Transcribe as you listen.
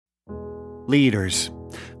Leaders.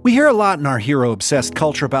 We hear a lot in our hero-obsessed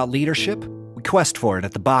culture about leadership. We quest for it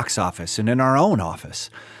at the box office and in our own office.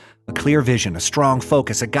 A clear vision, a strong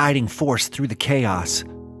focus, a guiding force through the chaos.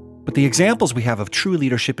 But the examples we have of true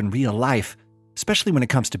leadership in real life, especially when it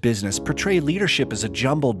comes to business, portray leadership as a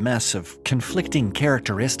jumbled mess of conflicting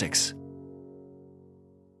characteristics.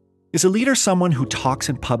 Is a leader someone who talks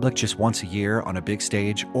in public just once a year on a big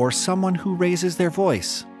stage, or someone who raises their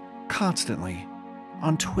voice constantly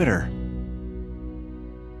on Twitter?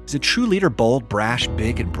 Is a true leader bold, brash,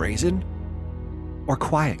 big, and brazen? Or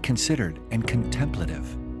quiet, considered, and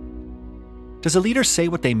contemplative? Does a leader say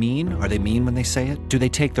what they mean? Are they mean when they say it? Do they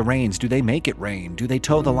take the reins? Do they make it rain? Do they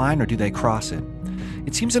toe the line or do they cross it?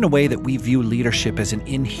 It seems in a way that we view leadership as an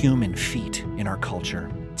inhuman feat in our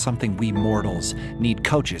culture, something we mortals need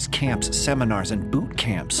coaches, camps, seminars, and boot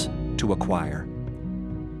camps to acquire.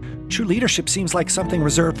 True leadership seems like something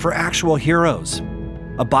reserved for actual heroes,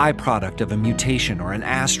 a byproduct of a mutation or an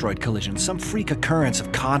asteroid collision, some freak occurrence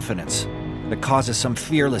of confidence that causes some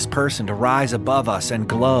fearless person to rise above us and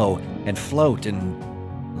glow and float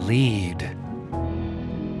and lead.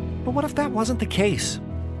 But what if that wasn't the case?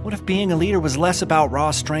 What if being a leader was less about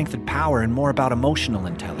raw strength and power and more about emotional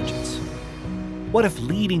intelligence? What if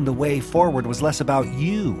leading the way forward was less about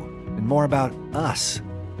you and more about us?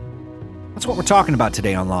 That's what we're talking about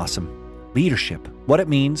today on Lawsome. Leadership, what it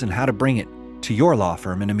means and how to bring it to your law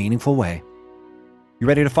firm in a meaningful way. You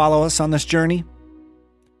ready to follow us on this journey?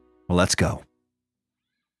 Well, let's go.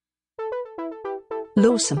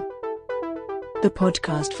 Lawsome, the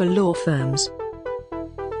podcast for law firms.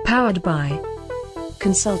 Powered by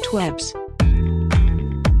ConsultWebs.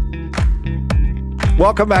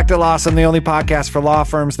 Welcome back to Lawsome, the only podcast for law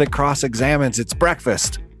firms that cross-examines. It's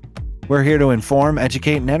breakfast. We're here to inform,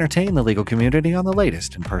 educate, and entertain the legal community on the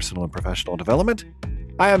latest in personal and professional development.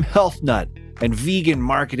 I am health nut and vegan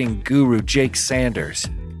marketing guru Jake Sanders.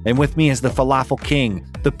 And with me is the falafel king,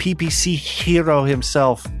 the PPC hero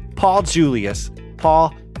himself, Paul Julius.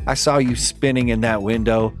 Paul, I saw you spinning in that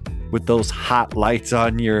window with those hot lights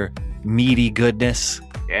on your meaty goodness.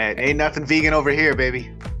 Yeah, ain't nothing vegan over here,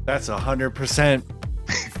 baby. That's 100%.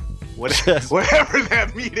 Whatever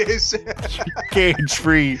that meat is.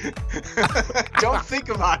 Cage-free. Don't think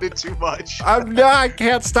about it too much. I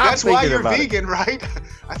can't stop That's thinking why you're about vegan, right?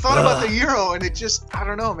 I thought about the gyro and it just, I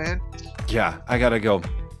don't know, man. Yeah, I gotta go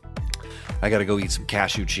eat some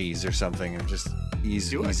cashew cheese or something and just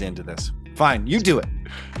ease into this. Fine, you do it.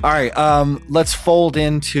 All right, let's fold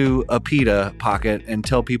into a pita pocket and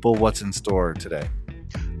tell people what's in store today.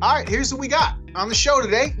 All right, here's what we got. On the show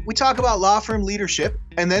today, we talk about law firm leadership,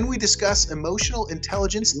 and then we discuss emotional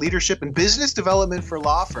intelligence, leadership, and business development for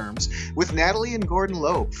law firms with Natalie and Gordon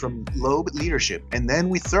Loeb from Loeb Leadership. And then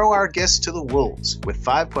we throw our guests to the wolves with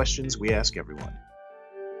 5 questions we ask everyone.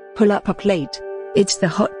 Pull up a plate. It's the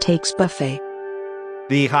Hot Takes Buffet.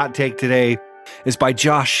 The hot take today is by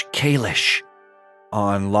Josh Kalish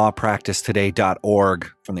on lawpracticetoday.org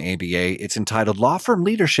from the ABA. It's entitled Law Firm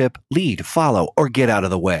Leadership, Lead, Follow, or Get Out of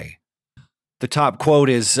the Way. The top quote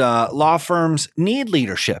is, law firms need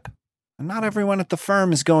leadership, and not everyone at the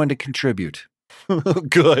firm is going to contribute.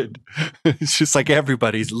 Good. It's just like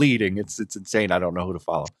everybody's leading. It's insane. I don't know who to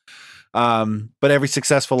follow. But every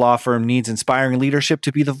successful law firm needs inspiring leadership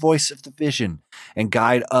to be the voice of the vision and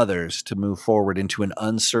guide others to move forward into an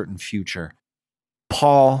uncertain future.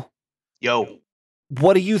 Paul. Yo.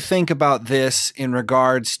 What do you think about this in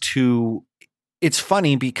regards to, it's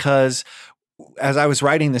funny because as I was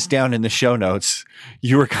writing this down in the show notes,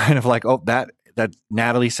 you were kind of like, oh, that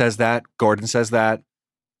Natalie says that, Gordon says that.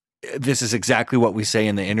 This is exactly what we say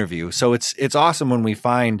in the interview. So it's awesome when we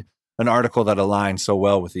find an article that aligns so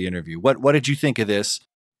well with the interview. What did you think of this?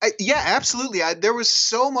 Yeah, absolutely. There was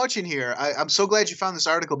so much in here. I'm so glad you found this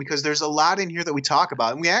article because there's a lot in here that we talk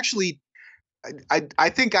about. And we actually, I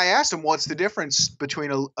think I asked him, what's the difference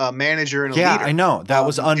between a manager and a leader? Yeah, I know. That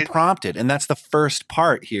was unprompted. And that's the first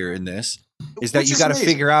part here in this, is that you got to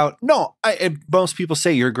figure out, most people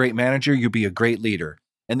say you're a great manager, you'll be a great leader.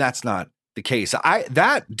 And that's not the case.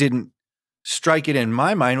 That didn't strike it in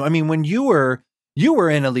my mind. I mean, when you were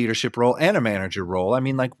in a leadership role and a manager role, I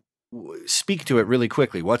mean, like, speak to it really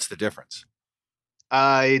quickly. What's the difference?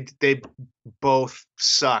 They both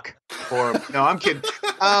suck. Or no, I'm kidding.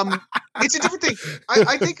 It's a different thing.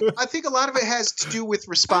 I think a lot of it has to do with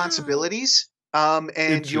responsibilities,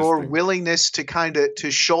 and your willingness to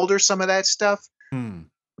to shoulder some of that stuff.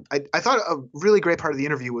 I thought a really great part of the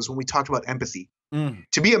interview was when we talked about empathy.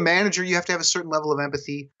 To be a manager, you have to have a certain level of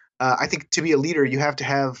empathy. I think to be a leader, you have to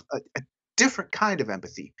have a different kind of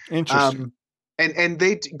empathy. Interesting.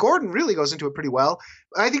 And Gordon really goes into it pretty well.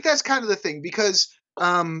 I think that's kind of the thing because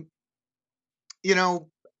you know,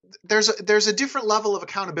 there's a different level of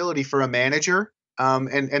accountability for a manager.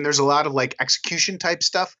 And there's a lot of like execution type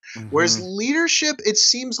stuff. Whereas Mm-hmm. leadership, it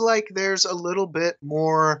seems like there's a little bit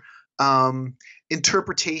more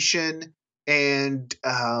interpretation and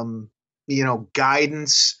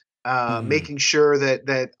guidance, Mm. making sure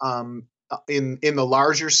that in the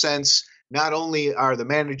larger sense, not only are the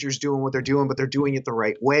managers doing what they're doing, but they're doing it the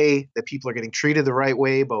right way. That people are getting treated the right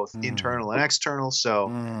way, both Mm. internal and external. So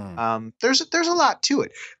Mm. there's a lot to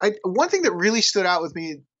it. One thing that really stood out with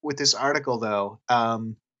me with this article, though,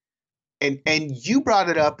 and you brought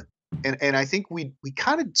it up, and I think we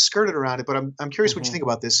kind of skirted around it, but I'm curious what you Mm-hmm. think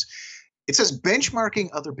about this. It says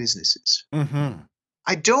benchmarking other businesses. Mm-hmm.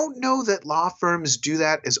 I don't know that law firms do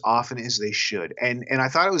that as often as they should, and I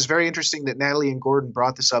thought it was very interesting that Natalie and Gordon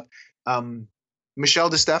brought this up. Michelle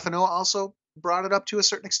DeStefano also brought it up to a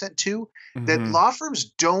certain extent too. That Mm-hmm. law firms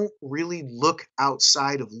don't really look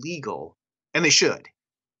outside of legal, and they should.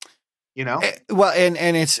 You know? Well,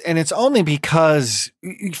 and it's only because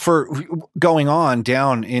for going on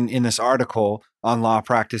down in this article on Law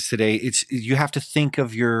Practice Today, it's you have to think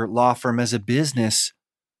of your law firm as a business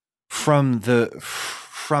from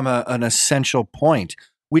an essential point,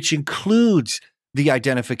 which includes the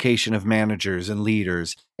identification of managers and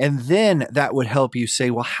leaders, and then that would help you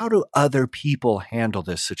say, well, how do other people handle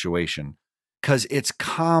this situation? Because it's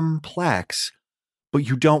complex, but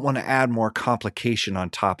you don't want to add more complication on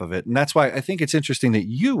top of it. And that's why I think it's interesting that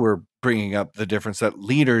you were bringing up the difference that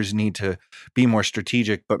leaders need to be more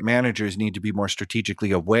strategic, but managers need to be more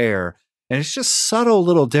strategically aware. And it's just subtle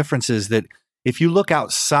little differences that if you look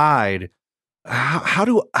outside,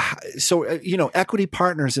 equity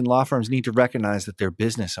partners in law firms need to recognize that they're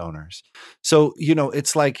business owners. So,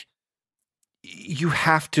 it's like you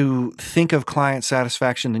have to think of client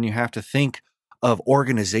satisfaction, then you have to think of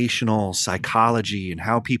organizational psychology and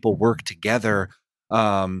how people work together.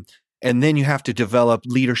 And then you have to develop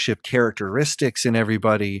leadership characteristics in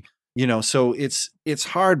everybody, so it's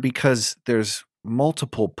hard because there's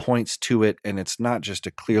multiple points to it and it's not just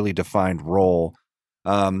a clearly defined role.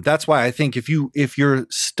 That's why I think if you're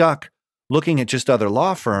stuck looking at just other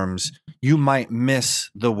law firms, you might miss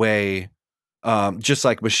the way, just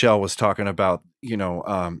like Michelle was talking about,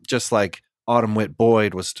 just like Autumn Witt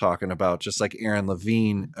Boyd was talking about, just like Aaron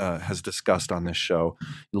Levine has discussed on this show,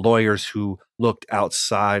 lawyers who looked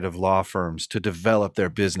outside of law firms to develop their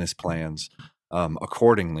business plans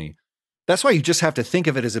accordingly. That's why you just have to think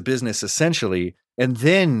of it as a business essentially, and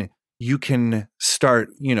then you can start,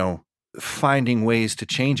 finding ways to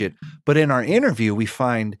change it. But in our interview, we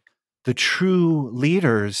find the true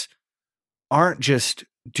leaders aren't just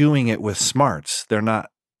doing it with smarts. They're not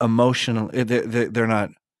emotional. They're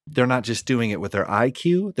not just doing it with their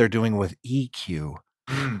IQ, they're doing it with EQ.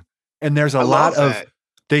 Mm. And there's a I lot love of, that.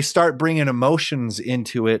 they start bringing emotions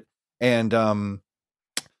into it. And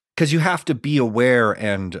because you have to be aware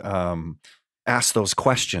and ask those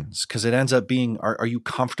questions, because it ends up being, are you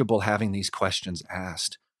comfortable having these questions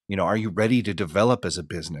asked? Are you ready to develop as a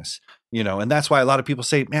business? And that's why a lot of people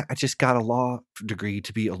say, man, I just got a law degree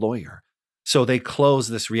to be a lawyer. So they close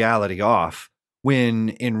this reality off, when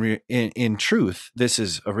in truth, this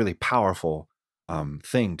is a really powerful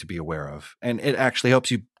thing to be aware of. And it actually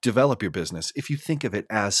helps you develop your business if you think of it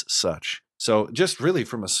as such. So just really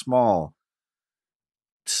from a small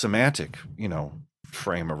semantic,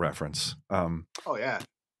 frame of reference. Oh yeah.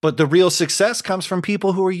 But the real success comes from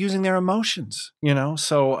people who are using their emotions,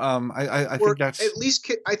 So I think that's at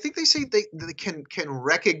least I think they say they can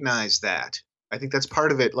recognize that. I think that's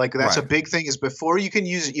part of it. Like that's a right. big thing is before you can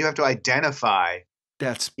use it, you have to identify,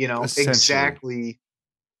 That's exactly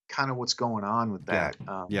kind of what's going on with that.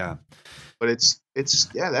 Yeah. But it's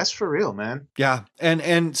that's for real, man. Yeah.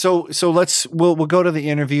 And so we'll go to the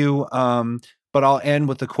interview. But I'll end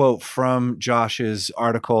with the quote from Josh's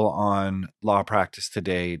article on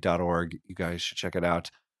lawpracticetoday.org. You guys should check it out.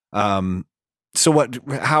 So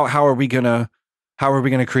how are we gonna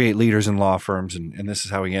create leaders in law firms? And this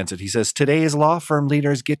is how he ends it. He says, today's law firm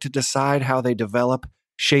leaders get to decide how they develop,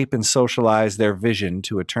 shape, and socialize their vision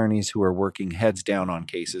to attorneys who are working heads down on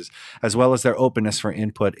cases, as well as their openness for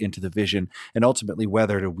input into the vision, and ultimately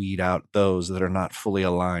whether to weed out those that are not fully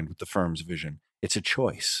aligned with the firm's vision. It's a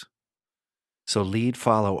choice. So lead,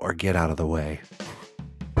 follow, or get out of the way.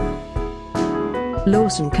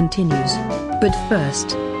 Lawson continues. But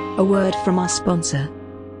first, a word from our sponsor.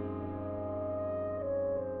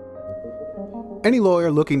 Any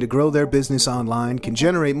lawyer looking to grow their business online can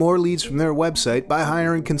generate more leads from their website by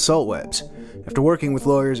hiring ConsultWebs. After working with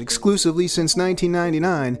lawyers exclusively since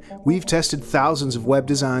 1999, we've tested thousands of web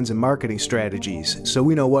designs and marketing strategies, so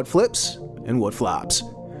we know what flips and what flops.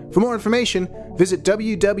 For more information, visit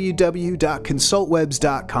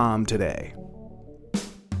www.consultwebs.com today.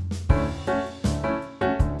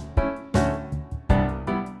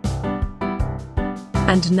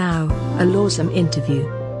 And now, a Lawsome interview.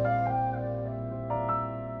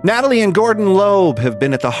 Natalie and Gordon Loeb have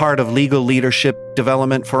been at the heart of legal leadership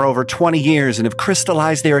development for over 20 years and have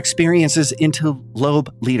crystallized their experiences into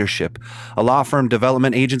Loeb Leadership, a law firm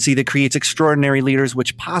development agency that creates extraordinary leaders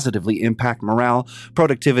which positively impact morale,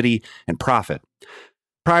 productivity, and profit.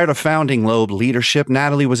 Prior to founding Loeb Leadership,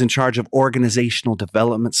 Natalie was in charge of organizational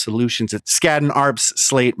development solutions at Skadden Arps,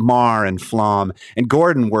 Slate, Meagher, and Flom, and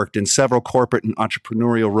Gordon worked in several corporate and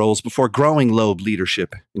entrepreneurial roles before growing Loeb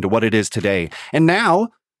Leadership into what it is today. And now,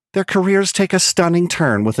 their careers take a stunning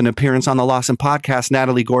turn with an appearance on the Lawsome podcast.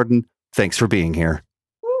 Natalie, Gordon, thanks for being here.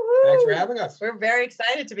 Woo-hoo. Thanks for having us. We're very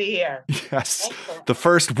excited to be here. Yes, the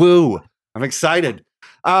first woo. I'm excited.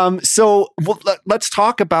 Let's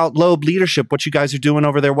talk about Loeb Leadership, what you guys are doing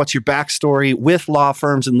over there. What's your backstory with law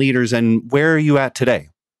firms and leaders, and where are you at today?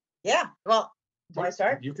 Yeah, well, do I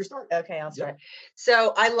start? You can start. Okay, I'll start.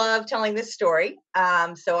 So I love telling this story.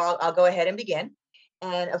 So I'll go ahead and begin.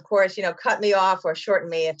 And of course, cut me off or shorten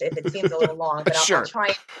me if it seems a little long, but Sure.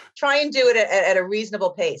 I'll try and do it at a reasonable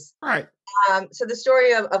pace. All right. So the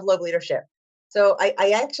story of Loeb Leadership. So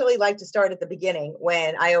I actually like to start at the beginning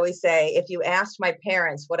when I always say, if you asked my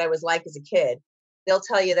parents what I was like as a kid, they'll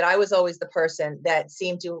tell you that I was always the person that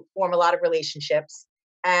seemed to form a lot of relationships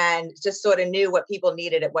and just sort of knew what people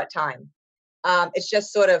needed at what time. It's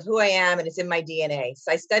just sort of who I am, and it's in my DNA.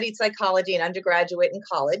 So I studied psychology in undergraduate and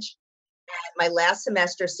college. My last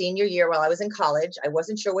semester, senior year, while I was in college, I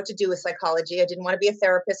wasn't sure what to do with psychology. I didn't want to be a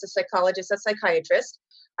therapist, a psychologist, a psychiatrist.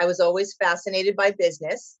 I was always fascinated by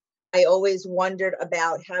business. I always wondered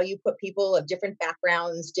about how you put people of different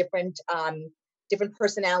backgrounds, different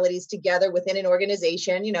personalities together within an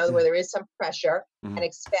organization, where there is some pressure, and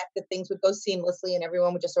expect that things would go seamlessly and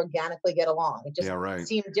everyone would just organically get along. It just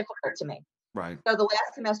seemed difficult to me. Right. So the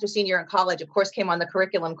last semester, senior in college, of course, came on the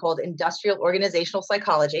curriculum called Industrial Organizational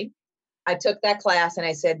Psychology. I took that class and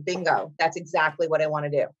I said, bingo, that's exactly what I want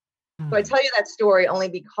to do. So I tell you that story only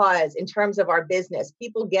because in terms of our business,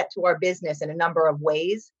 people get to our business in a number of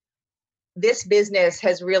ways. This business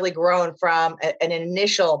has really grown from an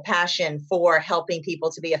initial passion for helping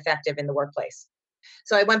people to be effective in the workplace.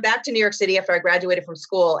 So I went back to New York City after I graduated from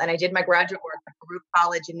school, and I did my graduate work at Baruch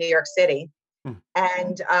College in New York City.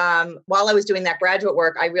 And while I was doing that graduate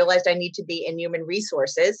work, I realized I need to be in human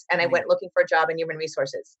resources, and I went looking for a job in human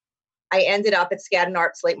resources. I ended up at Skadden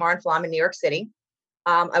Arps, Slate, Meagher, and Flom in New York City.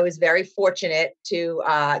 I was very fortunate to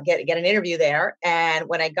get an interview there. And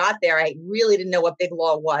when I got there, I really didn't know what big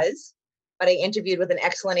law was, but I interviewed with an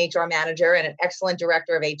excellent HR manager and an excellent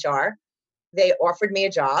director of HR. They offered me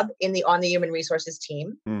a job on the human resources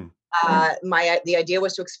team. The idea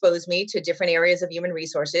was to expose me to different areas of human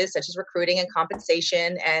resources, such as recruiting and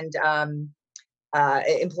compensation and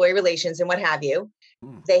employee relations and what have you.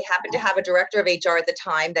 They happened to have a director of HR at the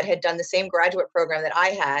time that had done the same graduate program that I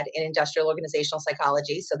had in industrial organizational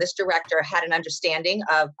psychology. So this director had an understanding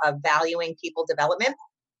of valuing people development.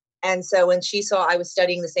 And so when she saw I was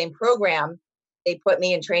studying the same program, they put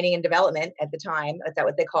me in training and development at the time. That's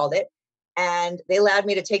what they called it. And they allowed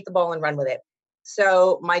me to take the ball and run with it.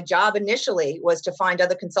 So my job initially was to find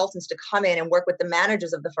other consultants to come in and work with the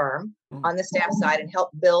managers of the firm on the staff side and help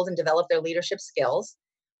build and develop their leadership skills.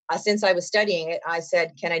 Since I was studying it, I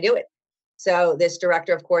said, can I do it? So this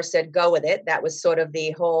director, of course, said, go with it. That was sort of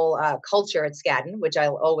the whole culture at Skadden, which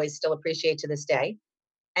I'll always still appreciate to this day.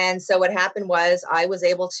 And so what happened was I was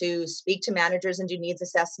able to speak to managers and do needs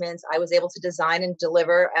assessments. I was able to design and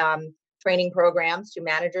deliver training programs to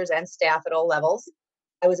managers and staff at all levels.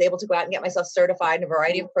 I was able to go out and get myself certified in a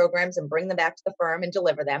variety of programs and bring them back to the firm and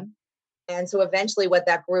deliver them. And so eventually what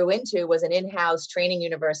that grew into was an in-house training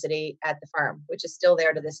university at the firm, which is still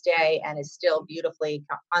there to this day and is still beautifully,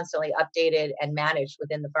 constantly updated and managed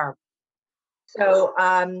within the firm. So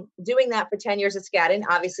doing that for 10 years at Skadden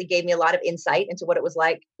obviously gave me a lot of insight into what it was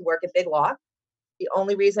like to work at Big Law. The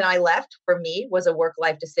only reason I left for me was a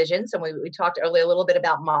work-life decision. So we talked earlier a little bit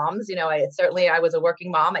about moms. I was a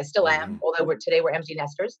working mom. I still am, although today we're empty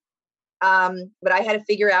nesters. But I had to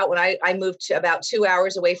figure out when I moved to about 2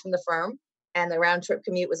 hours away from the firm and the round trip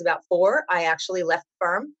commute was about 4, I actually left the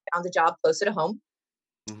firm, found a job closer to home.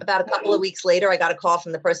 About a couple of weeks later, I got a call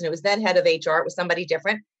from the person who was then head of HR. It was somebody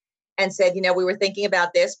different and said, we were thinking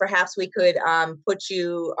about this. Perhaps we could put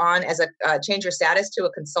you on as change your status to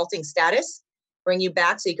a consulting status, bring you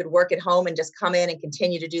back so you could work at home and just come in and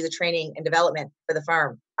continue to do the training and development for the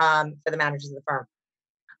firm, for the managers of the firm.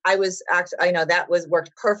 I was actually, I know that was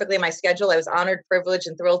worked perfectly in my schedule. I was honored, privileged,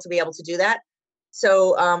 and thrilled to be able to do that.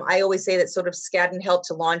 So I always say that sort of Skadden helped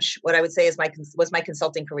to launch what I would say is was my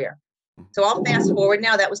consulting career. So I'll fast forward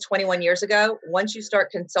now. That was 21 years ago. Once you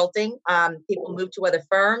start consulting, people move to other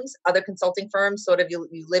firms, other consulting firms. Sort of you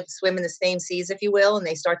swim in the same seas, if you will, and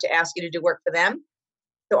they start to ask you to do work for them.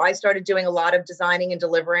 So I started doing a lot of designing and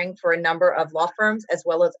delivering for a number of law firms as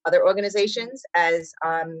well as other organizations as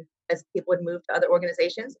people would move to other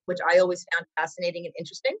organizations, which I always found fascinating and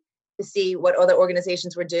interesting to see what other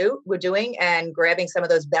organizations were doing and grabbing some of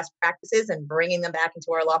those best practices and bringing them back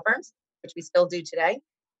into our law firms, which we still do today.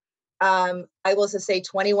 I will just say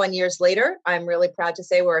 21 years later, I'm really proud to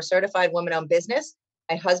say we're a certified woman-owned business.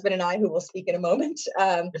 My husband and I, who will speak in a moment.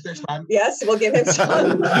 If there's time. Yes, we'll give him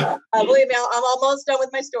some. Believe me, I'm almost done with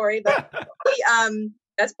my story, but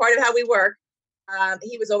that's part of how we work.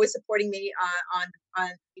 He was always supporting me on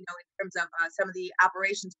in terms of some of the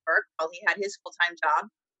operations work while he had his full-time job.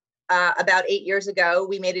 About 8 years ago,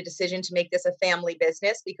 we made a decision to make this a family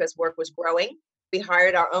business because work was growing. We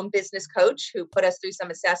hired our own business coach who put us through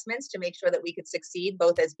some assessments to make sure that we could succeed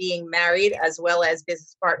both as being married as well as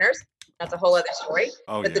business partners. That's a whole other story.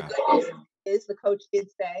 But the good news is the coach did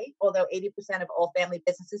say, although 80% of all family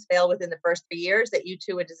businesses fail within the first 3 years, that you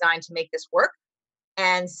two are designed to make this work.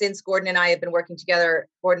 And since Gordon and I have been working together,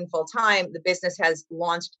 Gordon full time, the business has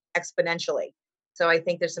launched exponentially. So I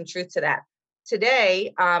think there's some truth to that.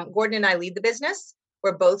 Today, Gordon and I lead the business.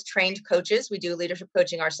 We're both trained coaches. We do leadership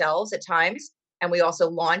coaching ourselves at times. And we also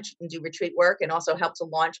launch and do retreat work and also help to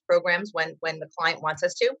launch programs when the client wants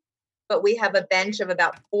us to. But we have a bench of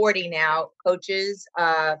about 40 now coaches,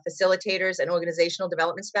 facilitators, and organizational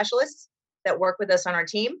development specialists that work with us on our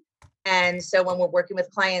team. And so when we're working with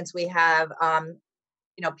clients, we have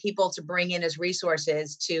people to bring in as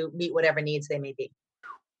resources to meet whatever needs they may be.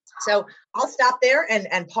 So I'll stop there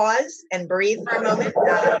and pause and breathe for a moment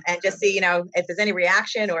and just see, if there's any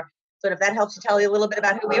reaction or sort of that helps to tell you a little bit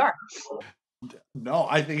about who we are. No,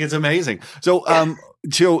 I think it's amazing. So,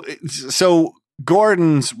 so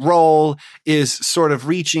Gordon's role is sort of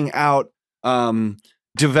reaching out,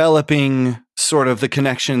 developing sort of the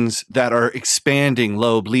connections that are expanding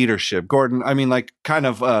Loeb leadership. Gordon, I mean, like kind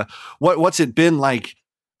of what's it been like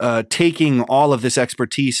taking all of this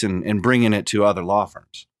expertise and bringing it to other law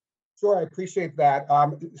firms? Sure, I appreciate that.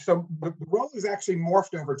 So the role has actually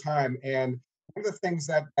morphed over time. And one of the things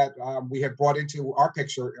that we have brought into our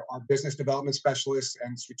picture are business development specialists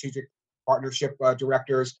and strategic partnership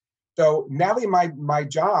directors. So now my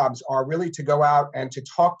jobs are really to go out and to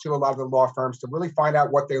talk to a lot of the law firms to really find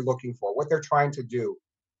out what they're looking for, what they're trying to do.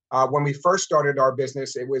 When we first started our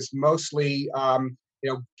business, it was mostly, can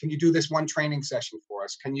you do this one training session for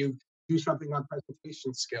us? Can you do something on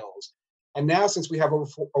presentation skills? And now, since we have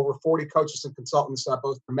over 40 coaches and consultants,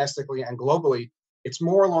 both domestically and globally, it's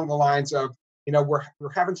more along the lines of, we're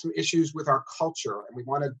having some issues with our culture and we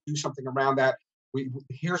want to do something around that.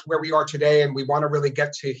 Here's where we are today, and we want to really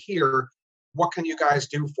get to here. What can you guys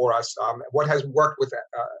do for us? What has worked with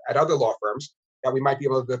at other law firms that we might be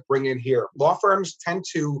able to bring in here? Law firms tend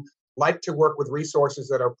to like to work with resources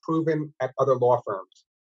that are proven at other law firms.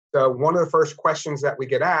 So one of the first questions that we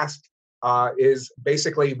get asked is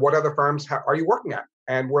basically, what other firms are you working at?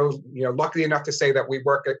 And we're lucky enough to say that we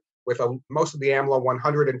work with most of the AmLaw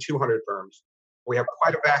 100 and 200 firms. We have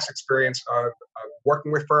quite a vast experience of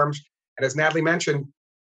working with firms. And as Natalie mentioned,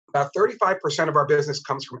 about 35% of our business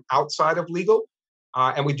comes from outside of legal.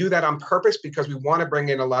 And we do that on purpose because we want to bring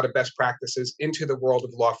in a lot of best practices into the world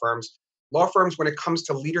of law firms. Law firms, when it comes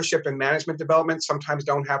to leadership and management development, sometimes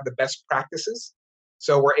don't have the best practices.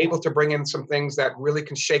 So we're able to bring in some things that really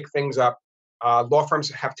can shake things up. Law firms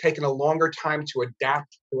have taken a longer time to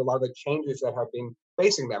adapt to a lot of the changes that have been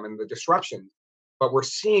facing them and the disruption. But we're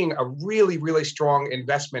seeing a really, really strong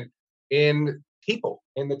investment in people,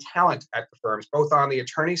 in the talent at the firms, both on the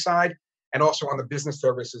attorney side and also on the business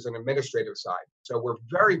services and administrative side. So we're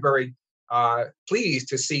very, very pleased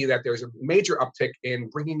to see that there's a major uptick in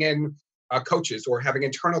bringing in coaches or having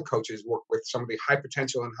internal coaches work with some of the high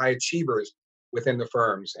potential and high achievers within the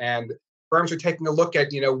firms. And firms are taking a look at,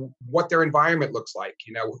 what their environment looks like,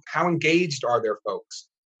 how engaged are their folks?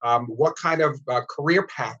 What kind of career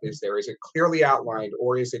path is there? Is it clearly outlined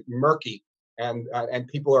or is it murky and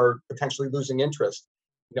people are potentially losing interest?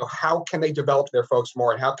 How can they develop their folks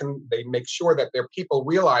more, and how can they make sure that their people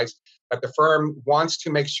realize that the firm wants to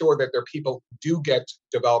make sure that their people do get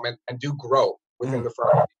development and do grow within the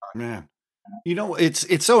firm? Man,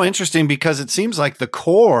 it's so interesting because it seems like the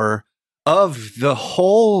core of the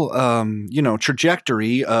whole,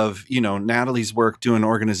 trajectory of, Natalie's work doing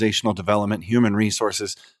organizational development, human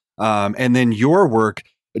resources, and then your work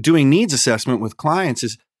doing needs assessment with clients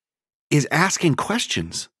is asking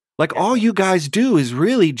questions. Like all you guys do is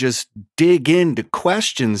really just dig into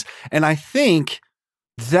questions. And I think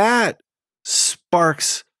that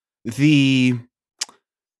sparks the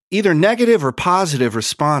either negative or positive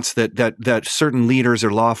response that certain leaders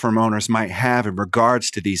or law firm owners might have in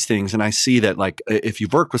regards to these things. And I see that, like, if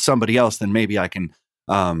you've worked with somebody else, then maybe I can,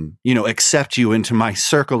 accept you into my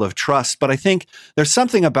circle of trust. But I think there's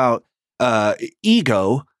something about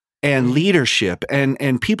ego and leadership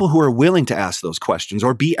and people who are willing to ask those questions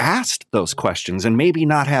or be asked those questions and maybe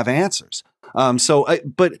not have answers.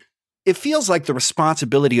 But it feels like the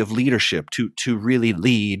responsibility of leadership to really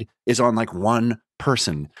lead is on like one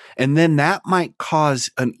person. And then that might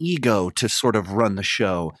cause an ego to sort of run the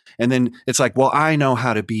show. And then it's like, well, I know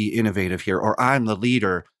how to be innovative here, or I'm the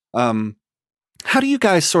leader. How do you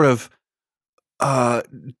guys sort of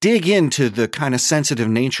dig into the kind of sensitive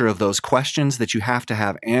nature of those questions that you have to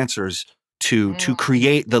have answers to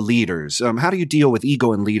create the leaders? How do you deal with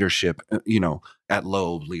ego and leadership, at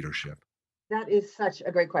Lowe leadership? That is such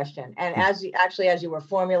a great question. And as you were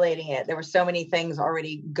formulating it, there were so many things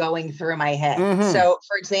already going through my head. Mm-hmm. So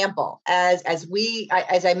for example, as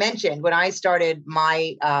I mentioned, when I started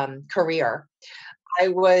my career, I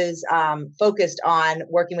was focused on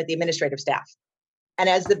working with the administrative staff. And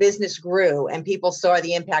as the business grew and people saw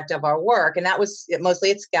the impact of our work, and that was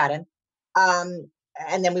mostly at Skadden,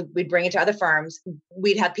 and then we'd bring it to other firms,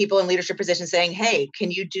 we'd have people in leadership positions saying, hey,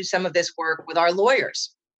 can you do some of this work with our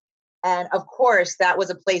lawyers? And of course, that was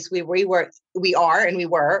a place we were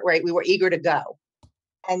eager to go.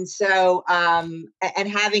 And so, and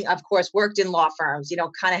having, of course, worked in law firms,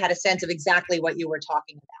 kind of had a sense of exactly what you were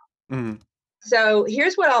talking about. Mm-hmm. So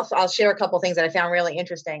here's what I'll share a couple of things that I found really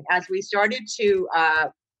interesting. As we started to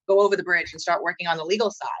go over the bridge and start working on the legal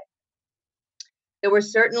side, there were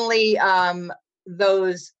certainly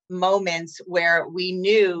those moments where we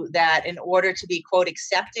knew that in order to be, quote,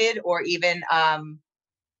 accepted or even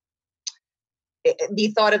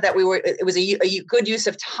be thought of that it was a good use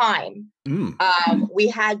of time. We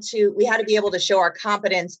had to be able to show our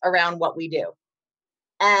competence around what we do.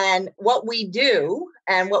 And what we do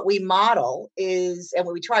and what we model is, and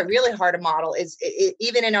what we try really hard to model is,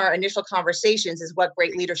 even in our initial conversations, is what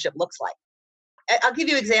great leadership looks like. I'll give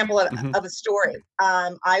you an example of a story.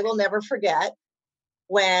 I will never forget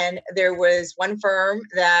when there was one firm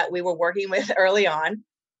that we were working with early on.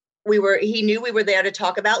 He knew we were there to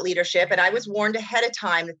talk about leadership, and I was warned ahead of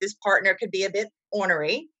time that this partner could be a bit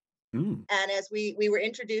ornery. And as we were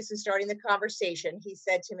introduced and starting the conversation, he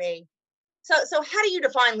said to me, So how do you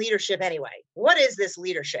define leadership anyway? What is this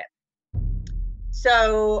leadership?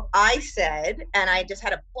 So I said, and I just had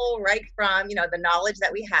to pull right from, the knowledge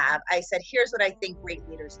that we have. I said, here's what I think great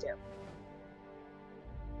leaders do.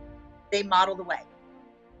 They model the way.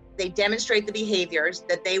 They demonstrate the behaviors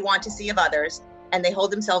that they want to see of others, and they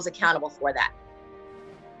hold themselves accountable for that.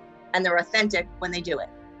 And they're authentic when they do it.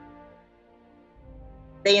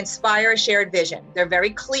 They inspire a shared vision. They're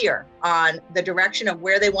very clear on the direction of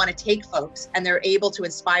where they want to take folks, and they're able to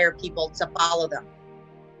inspire people to follow them,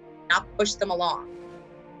 not push them along.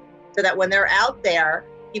 So that when they're out there,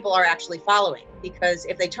 people are actually following. Because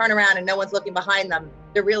if they turn around and no one's looking behind them,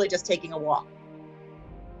 they're really just taking a walk.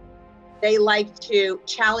 They like to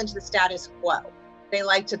challenge the status quo. They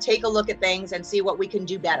like to take a look at things and see what we can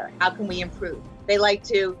do better. How can we improve? They like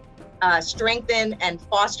to strengthen and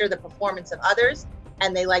foster the performance of others.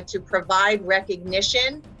 And they like to provide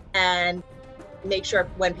recognition and make sure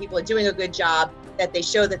when people are doing a good job that they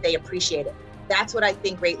show that they appreciate it. That's what I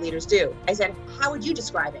think great leaders do. I said, how would you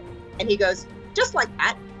describe it? And he goes, just like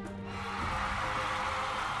that.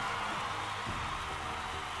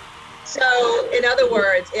 So in other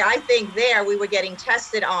words, I think there we were getting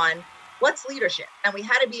tested on what's leadership. And we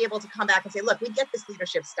had to be able to come back and say, look, we get this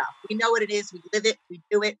leadership stuff. We know what it is. We live it. We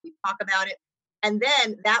do it. We talk about it. And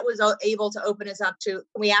then that was able to open us up to,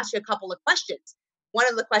 can we ask you a couple of questions? One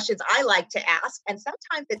of the questions I like to ask, and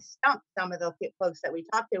sometimes it stumps some of the folks that we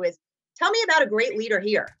talk to, is, tell me about a great leader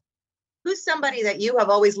here. Who's somebody that you have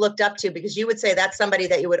always looked up to because you would say that's somebody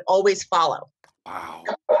that you would always follow? Wow.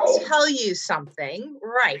 I'll tell you something,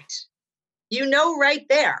 right? Right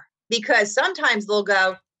there, because sometimes they'll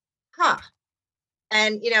go, huh.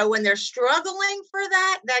 And, when they're struggling for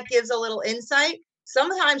that, that gives a little insight.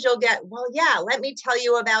 Sometimes you'll get, well, yeah, let me tell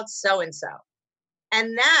you about so-and-so.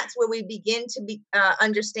 And that's where we begin to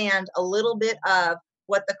understand a little bit of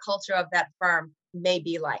what the culture of that firm may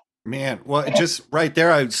be like. Man, well, just right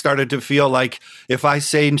there, I started to feel like if I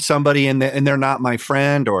say somebody and they're not my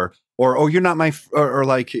friend or or oh, you're not my, or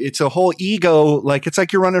like it's a whole ego, like it's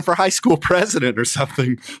like you're running for high school president or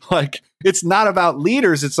something. Like it's not about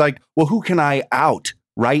leaders. It's like, well, who can I out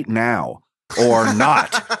right now or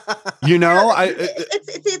not? You know,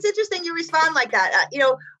 it's interesting you respond like that.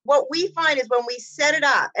 What we find is when we set it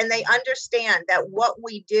up and they understand that what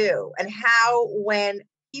we do and how when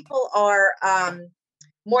people are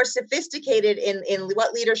more sophisticated in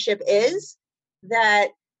what leadership is, that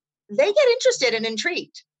they get interested and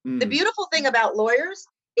intrigued. The beautiful thing about lawyers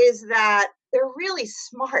is that they're really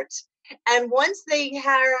smart. And once they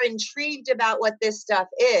are intrigued about what this stuff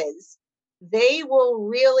is, they will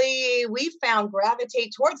really, we found,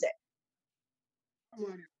 gravitate towards it.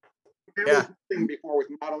 Yeah. Thing before with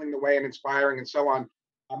modeling the way and inspiring and so on.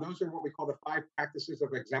 Those are what we call the 5 practices of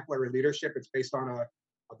exemplary leadership. It's based on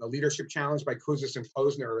the Leadership Challenge by Kouzes and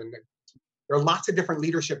Posner. And there are lots of different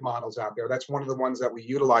leadership models out there. That's one of the ones that we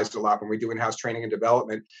utilized a lot when we do in-house training and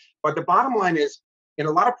development. But the bottom line is, in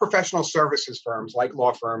a lot of professional services firms, like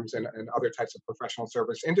law firms and other types of professional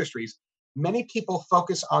service industries, many people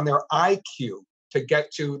focus on their IQ to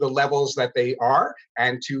get to the levels that they are,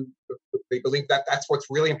 and they believe that that's what's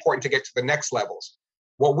really important to get to the next levels.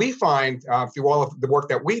 What we find through all of the work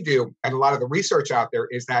that we do and a lot of the research out there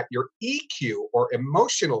is that your EQ, or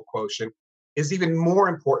emotional quotient, is even more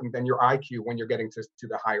important than your IQ when you're getting to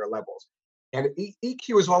the higher levels. And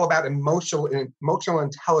EQ is all about emotional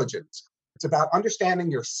intelligence. It's about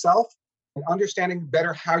understanding yourself and understanding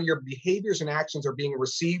better how your behaviors and actions are being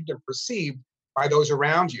received and perceived by those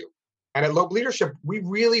around you. And at Loeb Leadership, we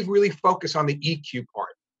really, really focus on the EQ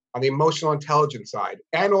part, on the emotional intelligence side,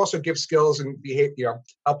 and also give skills and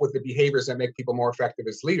help with the behaviors that make people more effective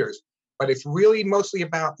as leaders. But it's really mostly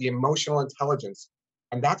about the emotional intelligence.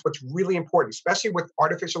 And that's what's really important, especially with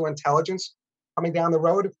artificial intelligence coming down the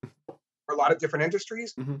road for a lot of different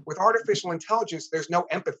industries. Mm-hmm. With artificial intelligence, there's no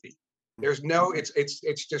empathy. There's no,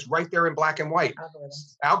 it's just right there in black and white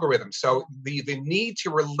algorithms. So the need to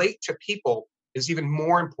relate to people is even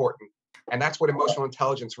more important. And that's what emotional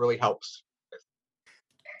intelligence really helps.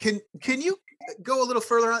 Can you go a little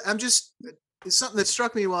further on? It's something that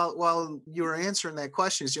struck me while you were answering that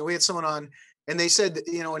question is, we had someone on and they said,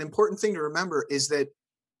 an important thing to remember is that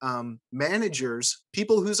managers,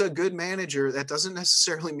 people who's a good manager, that doesn't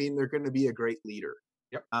necessarily mean they're going to be a great leader.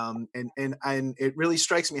 Yep. And it really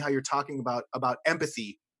strikes me how you're talking about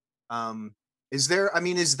empathy. Is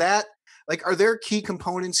that like, are there key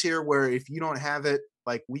components here where if you don't have it,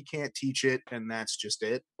 like we can't teach it and that's just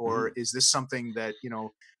it? Or is this something that,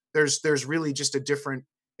 there's really just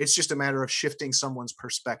it's just a matter of shifting someone's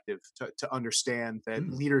perspective to understand that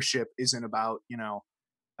leadership isn't about,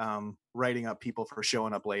 writing up people for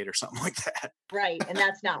showing up late or something like that. Right. And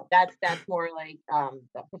that's more like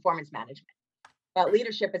the performance management. But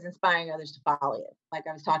leadership is inspiring others to follow you, like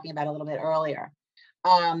I was talking about a little bit earlier.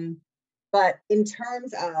 But in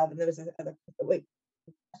terms of, there was another question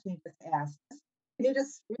you just asked. Can you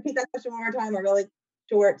just repeat that question one more time, or really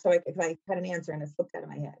short, so if I had an answer and it slipped out of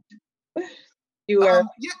my head? You were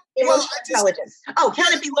emotional intelligence.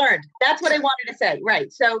 Can it be learned? That's what I wanted to say.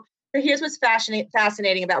 Right. So here's what's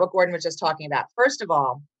fascinating about what Gordon was just talking about. First of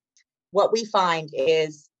all, what we find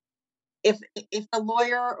is if the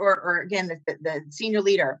lawyer or again the senior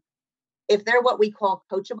leader, if they're what we call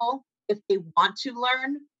coachable, if they want to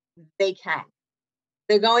learn, they can.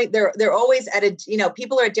 They're always at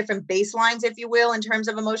people are at different baselines, if you will, in terms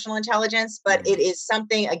of emotional intelligence, but it is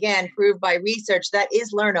something, again, proved by research that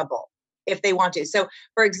is learnable if they want to. So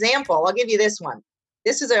for example, I'll give you this one.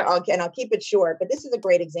 This is and I'll keep it short, but this is a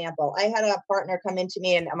great example. I had a partner come into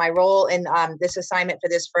me, and my role in this assignment for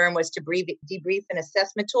this firm was to debrief an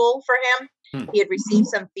assessment tool for him. He had received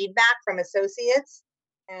some feedback from associates,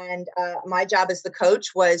 and my job as the coach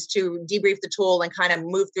was to debrief the tool and kind of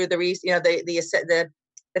move through the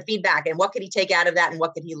feedback and what could he take out of that and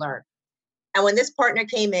what could he learn. And when this partner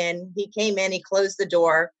came in, he closed the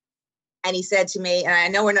door. And he said to me, and I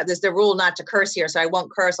know there's the rule not to curse here, so I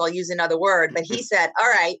won't curse. I'll use another word. But he said, all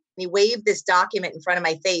right. And he waved this document in front of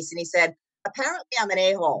my face. And he said, apparently I'm an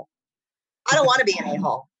a-hole. I don't want to be an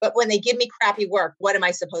a-hole. But when they give me crappy work, what am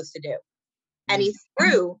I supposed to do? And he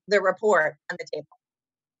threw the report on the table.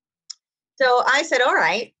 So I said, all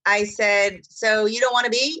right. I said, so you don't want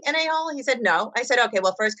to be an a-hole? He said, no. I said, okay,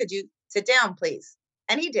 well, first, could you sit down, please?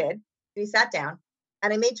 And he did. He sat down.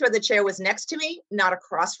 And I made sure the chair was next to me, not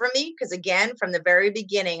across from me. Because again, from the very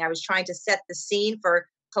beginning, I was trying to set the scene for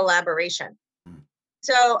collaboration.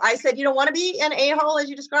 So I said, you don't want to be an a-hole as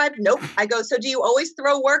you described? Nope. I go, so do you always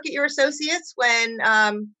throw work at your associates when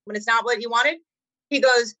it's not what you wanted? He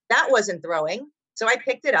goes, that wasn't throwing. So I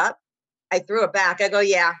picked it up. I threw it back. I go,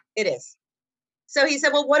 yeah, it is. So he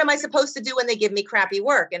said, well, what am I supposed to do when they give me crappy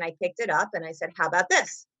work? And I picked it up and I said, how about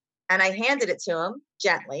this? And I handed it to him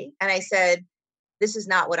gently. And I said, this is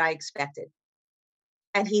not what I expected.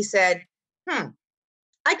 And he said,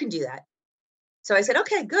 I can do that. So I said,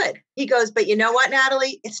 okay, good. He goes, but you know what,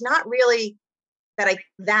 Natalie? It's not really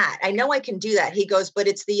that I know I can do that. He goes, but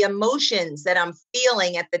it's the emotions that I'm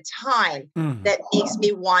feeling at the time that makes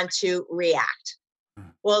me want to react.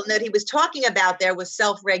 Well, what he was talking about there was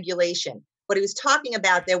self-regulation. What he was talking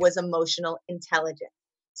about there was emotional intelligence.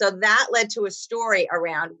 So that led to a story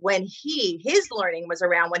around when his learning was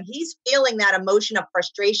around when he's feeling that emotion of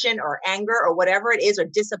frustration or anger or whatever it is, or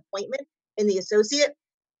disappointment in the associate.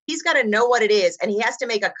 He's got to know what it is, and he has to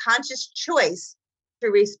make a conscious choice to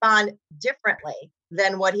respond differently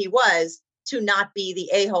than what he was, to not be the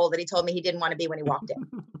a-hole that he told me he didn't want to be when he walked in.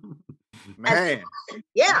 Man,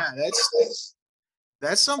 yeah,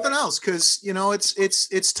 that's something else, because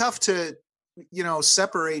it's tough to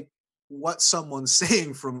separate what someone's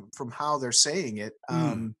saying from how they're saying it.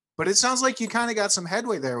 But it sounds like you kind of got some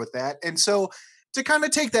headway there with that, and so to kind of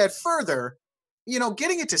take that further,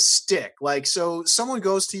 getting it to stick. Like, so someone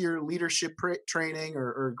goes to your leadership training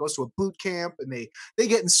or goes to a boot camp, and they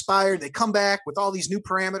get inspired. They come back with all these new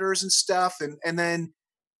parameters and stuff. And then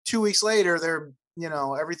 2 weeks later, they're,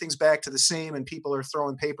 everything's back to the same, and people are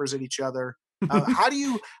throwing papers at each other. How do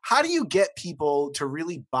you get people to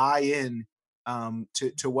really buy in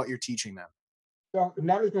to what you're teaching them? So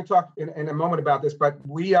Natalie's going to talk in a moment about this, but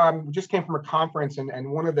we just came from a conference,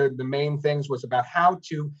 and one of the main things was about how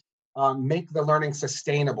to make the learning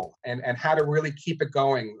sustainable and how to really keep it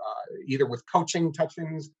going, either with coaching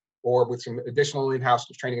touch-ins or with some additional in-house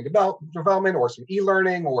training and development, or some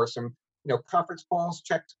e-learning, or some conference calls,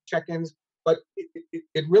 check-ins. But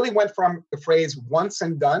it really went from the phrase one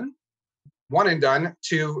and done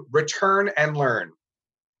to return and learn.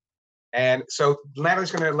 And so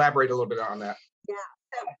Natalie's going to elaborate a little bit on that. Yeah.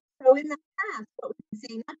 So in the past, what we can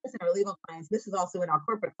see, not just in our legal clients, this is also in our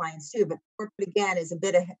corporate clients too, but corporate again is a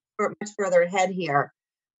bit much further ahead here,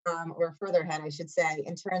 or further ahead, I should say,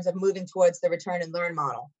 in terms of moving towards the return and learn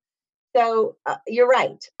model. So you're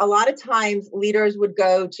right. A lot of times leaders would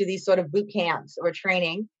go to these sort of boot camps or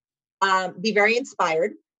training, be very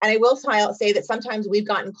inspired. And I will say that sometimes we've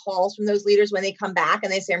gotten calls from those leaders when they come back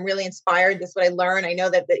and they say, I'm really inspired. This is what I learned. I know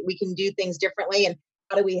that we can do things differently. And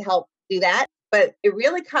how do we help do that? But it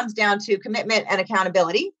really comes down to commitment and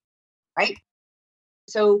accountability, right?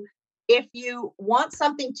 So if you want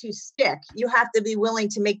something to stick, you have to be willing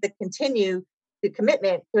to make the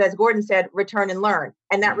commitment to, as Gordon said, return and learn.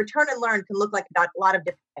 And that return and learn can look like a lot of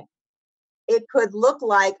different things. It could look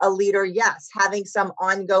like a leader, yes, having some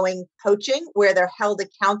ongoing coaching where they're held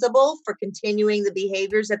accountable for continuing the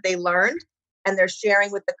behaviors that they learned, and they're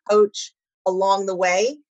sharing with the coach along the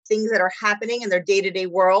way things that are happening in their day-to-day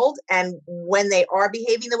world, and when they are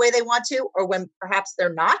behaving the way they want to, or when perhaps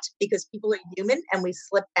they're not, because people are human and we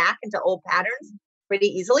slip back into old patterns pretty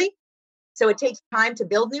easily. So it takes time to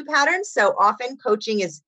build new patterns. So often coaching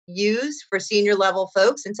is used for senior level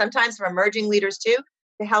folks, and sometimes for emerging leaders too,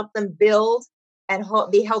 to help them build and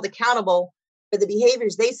be held accountable for the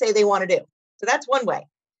behaviors they say they want to do. So that's one way.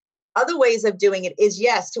 Other ways of doing it is,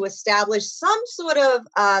 yes, to establish some sort of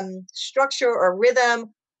structure or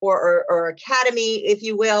rhythm or academy, if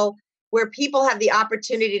you will, where people have the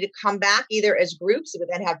opportunity to come back either as groups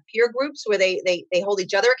and have peer groups where they hold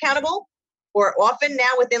each other accountable, or often now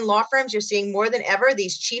within law firms, you're seeing more than ever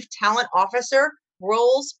these chief talent officer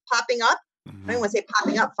roles popping up. I don't want to say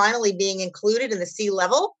popping up, finally being included in the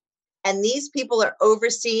C-level. And these people are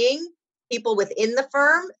overseeing people within the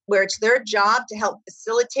firm where it's their job to help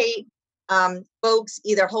facilitate folks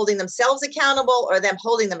either holding themselves accountable or them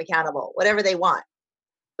holding them accountable, whatever they want.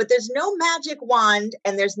 But there's no magic wand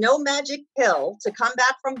and there's no magic pill to come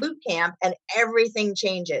back from boot camp and everything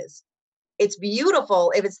changes. It's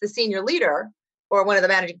beautiful if it's the senior leader or one of the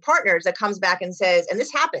managing partners that comes back and says, and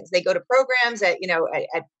this happens, they go to programs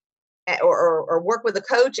or work with a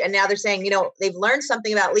coach, and now they're saying, they've learned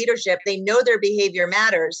something about leadership, they know their behavior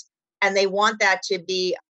matters, and they want that to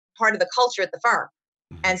be part of the culture at the firm.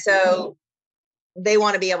 And so they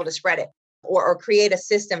want to be able to spread it or create a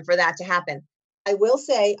system for that to happen. I will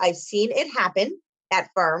say I've seen it happen at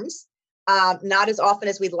firms, not as often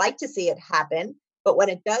as we'd like to see it happen. But when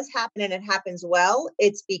it does happen and it happens well,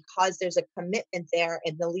 it's because there's a commitment there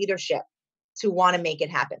in the leadership to want to make it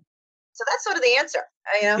happen. So that's sort of the answer.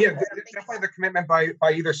 Yeah, definitely the commitment by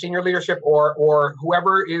either senior leadership or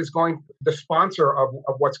whoever is the sponsor of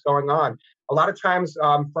what's going on. A lot of times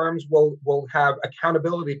firms will have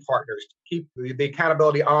accountability partners to keep the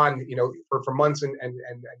accountability on, for months and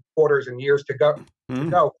quarters and years to go.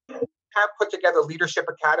 have put together leadership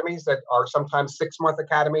academies that are sometimes 6-month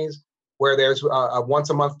academies where there's a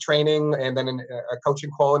once-a-month training and then a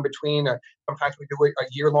coaching call in between. Sometimes we do a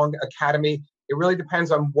year-long academy. It really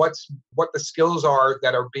depends on what the skills are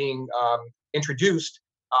that are being introduced.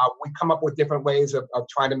 We come up with different ways of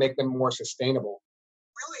trying to make them more sustainable.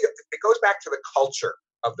 Really, it goes back to the culture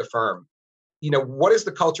of the firm. What is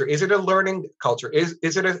the culture? Is it a learning culture? Is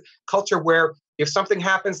it a culture where if something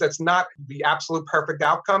happens that's not the absolute perfect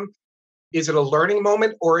outcome, is it a learning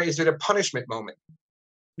moment or is it a punishment moment?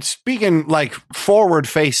 Speaking like forward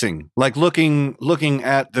facing, like looking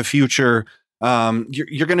at the future,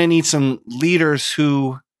 you're going to need some leaders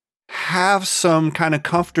who have some kind of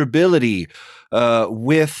comfortability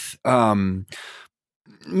with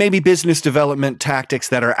maybe business development tactics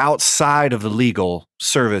that are outside of the legal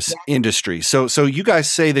service industry. So you guys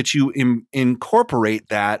say that you incorporate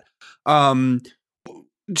that.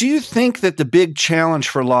 Do you think that the big challenge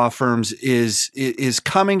for law firms is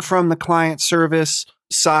coming from the client service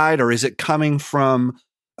side, or is it coming from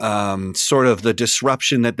sort of the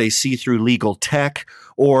disruption that they see through legal tech,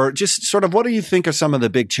 or just sort of what do you think are some of the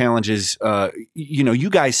big challenges you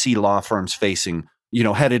guys see law firms facing,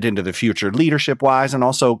 headed into the future, leadership wise and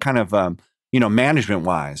also kind of management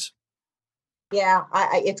wise? Yeah,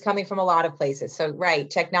 it's coming from a lot of places. So, right,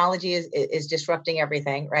 technology is disrupting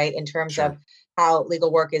everything, right, in terms of how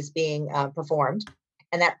legal work is being performed.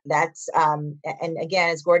 And that's and again,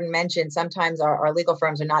 as Gordon mentioned, sometimes our legal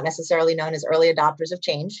firms are not necessarily known as early adopters of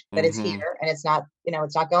change, but it's here and it's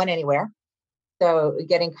not going anywhere. So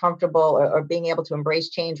getting comfortable or being able to embrace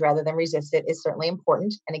change rather than resist it is certainly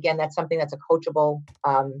important. And again, that's something that's a coachable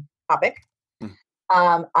topic.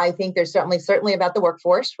 I think there's certainly about the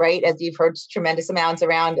workforce, right? As you've heard tremendous amounts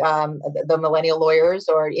around the millennial lawyers,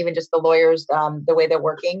 or even just the lawyers, the way they're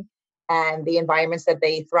working and the environments that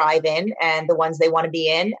they thrive in and the ones they want to be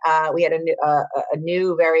in. We had a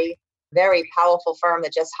new, very, very powerful firm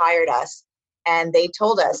that just hired us. And they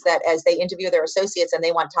told us that as they interview their associates and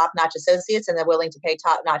they want top-notch associates and they're willing to pay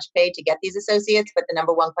top-notch pay to get these associates, but the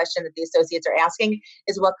number one question that the associates are asking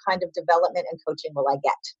is, what kind of development and coaching will I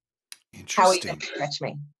get? How are you going to stretch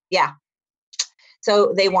me? Yeah.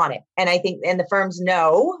 So they want it. And I think, and the firms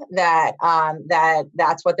know that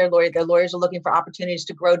that's what their lawyers are looking for, opportunities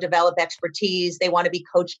to grow, develop expertise. They want to be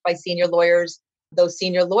coached by senior lawyers. Those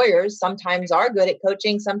senior lawyers sometimes are good at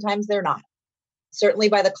coaching, sometimes they're not. Certainly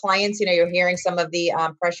by the clients, you're hearing some of the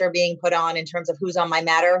pressure being put on in terms of who's on my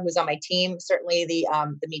matter, who's on my team. Certainly the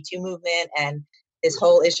Me Too movement and this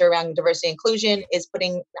whole issue around diversity and inclusion is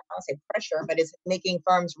putting, I don't want to say pressure, but is making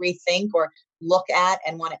firms rethink or look at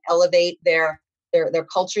and want to elevate their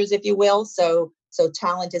cultures, if you will. So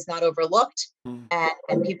talent is not overlooked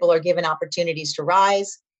and people are given opportunities to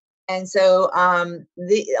rise. And so to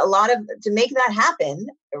make that happen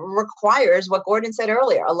requires what Gordon said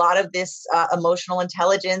earlier, a lot of this emotional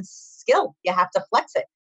intelligence skill. You have to flex it.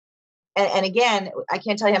 And again, I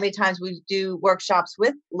can't tell you how many times we do workshops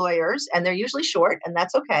with lawyers, and they're usually short, and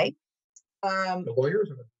that's okay. The lawyers?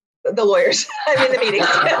 The lawyers. I mean, the meetings.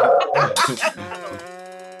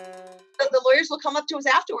 The lawyers will come up to us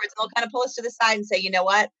afterwards, and they'll kind of pull us to the side and say, you know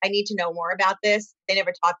what? I need to know more about this. They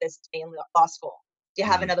never taught this to me in law school. Do you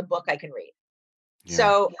have another book I can read? Yeah.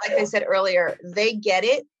 So, like I said earlier, they get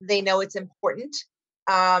it. They know it's important.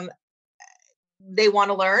 They want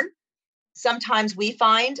to learn. Sometimes we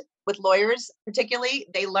find with lawyers, particularly,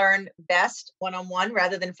 they learn best one-on-one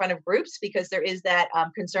rather than in front of groups because there is that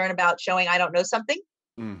concern about showing I don't know something.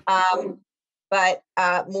 But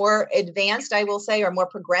more advanced, I will say, or more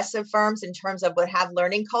progressive firms in terms of what have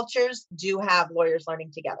learning cultures do have lawyers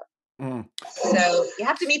learning together. So you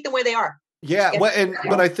have to meet them where they are. Yeah,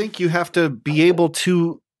 but I think you have to be able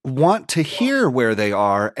to want to hear where they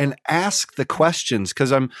are and ask the questions,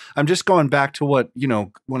 because I'm just going back to what,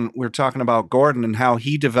 when we're talking about Gordon and how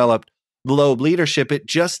he developed Loeb Leadership, it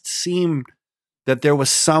just seemed that there was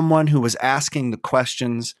someone who was asking the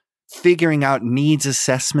questions, figuring out needs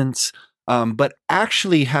assessments, but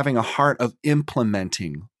actually having a heart of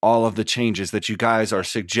implementing all of the changes that you guys are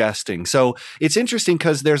suggesting. So it's interesting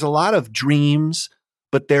because there's a lot of dreams,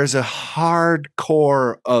 but there's a hard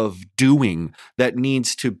core of doing that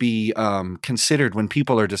needs to be considered when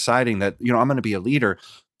people are deciding that, I'm going to be a leader.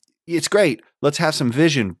 It's great. Let's have some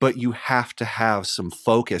vision, but you have to have some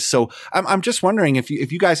focus. So I'm just wondering if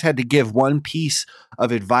you guys had to give one piece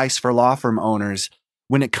of advice for law firm owners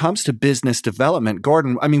when it comes to business development.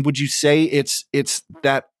 Gordon, I mean, would you say it's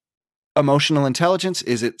that emotional intelligence?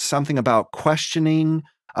 Is it something about questioning?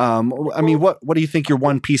 I mean, what do you think your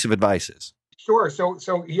one piece of advice is? Sure.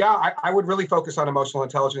 So yeah, I would really focus on emotional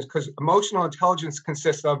intelligence, because emotional intelligence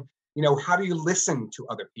consists of how do you listen to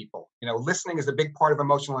other people? Listening is a big part of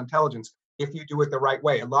emotional intelligence if you do it the right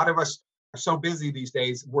way. A lot of us are so busy these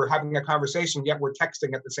days, we're having a conversation, yet we're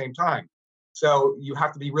texting at the same time. So you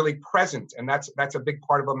have to be really present. And that's a big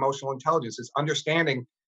part of emotional intelligence, is understanding,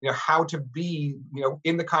 how to be,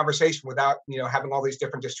 in the conversation without, having all these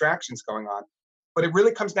different distractions going on. But it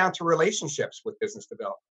really comes down to relationships with business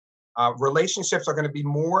development. Relationships are going to be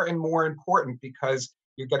more and more important because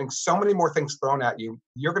you're getting so many more things thrown at you.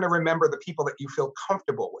 You're going to remember the people that you feel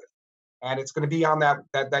comfortable with. And it's going to be on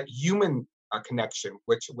that human connection,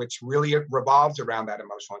 which really revolves around that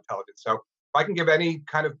emotional intelligence. So if I can give any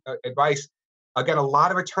kind of advice, again, a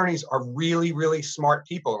lot of attorneys are really, really smart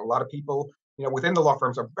people. A lot of people, within the law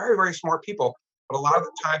firms are very, very smart people, but a lot of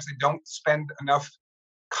the times they don't spend enough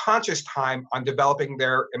conscious time on developing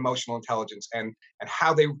their emotional intelligence and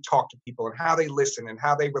how they talk to people and how they listen and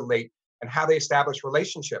how they relate and how they establish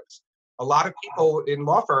relationships. A lot of people in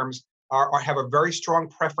law firms have a very strong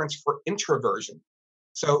preference for introversion.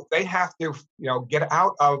 So they have to, get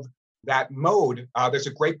out of that mode. There's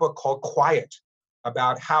a great book called Quiet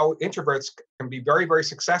about how introverts can be very, very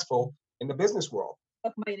successful in the business world.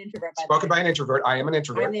 Spoken by an introvert. Spoken by an introvert. I am an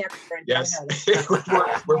introvert. I'm the extrovert.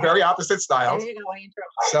 Yes. we're very opposite styles. There you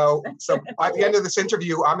go, So by the end of this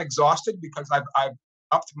interview, I'm exhausted because I've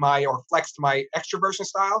upped or flexed my extroversion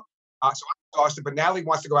style. So I'm exhausted, but Natalie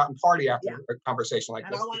wants to go out and party after a conversation like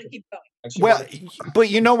this. I don't want to keep going. Well,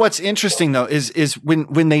 but what's interesting though is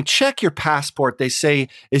when they check your passport, they say,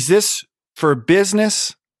 is this for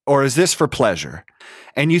business or is this for pleasure?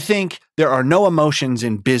 And you think there are no emotions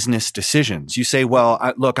in business decisions. You say, well,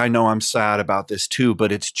 I know I'm sad about this too,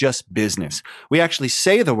 but it's just business. We actually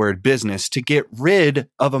say the word business to get rid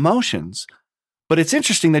of emotions. But it's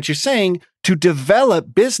interesting that you're saying to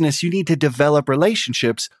develop business, you need to develop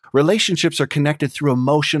relationships. Relationships are connected through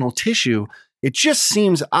emotional tissue. It just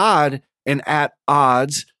seems odd and at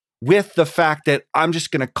odds with the fact that I'm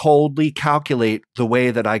just going to coldly calculate the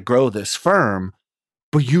way that I grow this firm.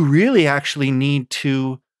 But you really actually need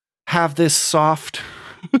to have this soft,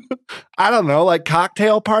 I don't know, like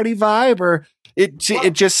cocktail party vibe, or it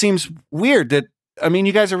just seems weird that,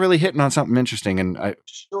 you guys are really hitting on something interesting. And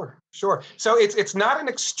Sure. So it's not an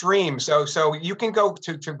extreme. So you can go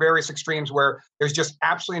to various extremes where there's just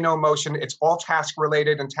absolutely no emotion. It's all task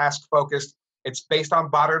related and task focused. It's based on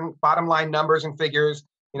bottom line numbers and figures.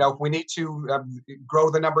 If we need to grow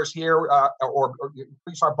the numbers here or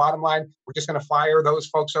increase our bottom line, we're just going to fire those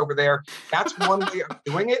folks over there. That's one way of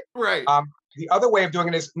doing it. Right. The other way of doing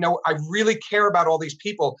it is, no, I really care about all these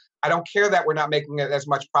people. I don't care that we're not making as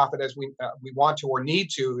much profit as we want to or need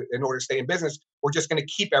to in order to stay in business. We're just going to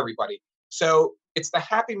keep everybody. So it's the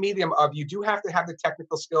happy medium of, you do have to have the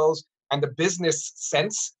technical skills and the business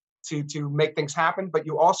sense to make things happen. But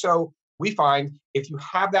you also, we find, if you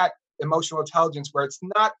have that emotional intelligence where it's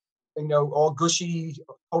not, all gushy,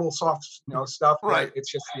 total soft, stuff, right?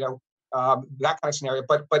 It's just, that kind of scenario.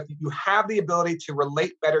 But you have the ability to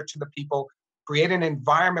relate better to the people, create an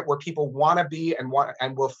environment where people want to be and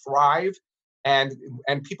will thrive, and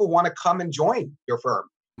people want to come and join your firm.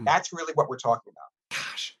 That's really what we're talking about.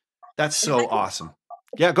 Gosh, that's so awesome.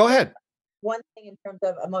 Yeah, go ahead. One thing in terms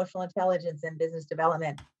of emotional intelligence and business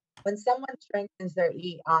development, when someone strengthens their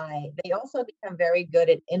EI, they also become very good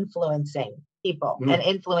at influencing people and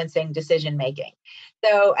influencing decision making.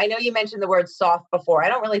 So I know you mentioned the word soft before. I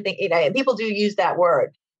don't really think people do use that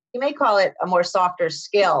word. You may call it a more softer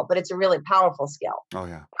skill, but it's a really powerful skill. Oh,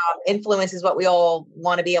 yeah. Influence is what we all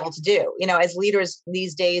want to be able to do. As leaders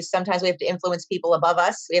these days, sometimes we have to influence people above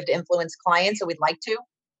us. We have to influence clients, so we'd like to.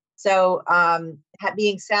 So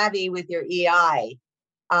being savvy with your EI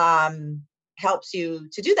helps you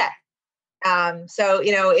to do that. So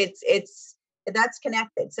it's that's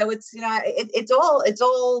connected. So it's it's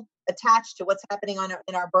all attached to what's happening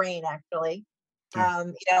in our brain actually.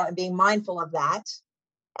 And being mindful of that.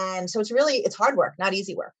 And so it's hard work, not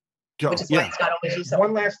easy work, which is why it's not always easy.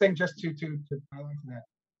 One last thing, just to follow into that.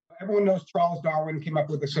 Everyone knows Charles Darwin came up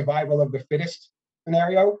with the survival of the fittest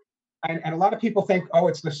scenario. And a lot of people think,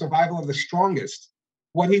 it's the survival of the strongest.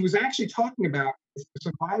 What he was actually talking about is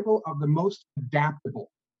the survival of the most adaptable.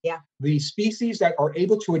 Yeah. The species that are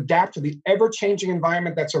able to adapt to the ever-changing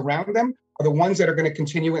environment that's around them are the ones that are going to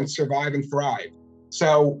continue and survive and thrive.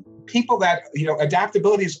 So people that,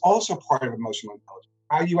 adaptability is also part of emotional intelligence.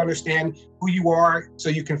 How you understand who you are so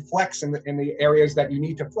you can flex in the areas that you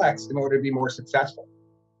need to flex in order to be more successful.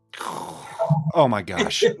 Oh my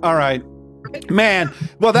gosh. All right. Man.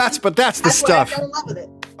 Well, that's the stuff. I fell in love with it.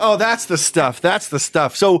 Oh, that's the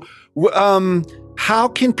stuff. So, how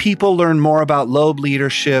can people learn more about Loeb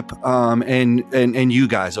Leadership and you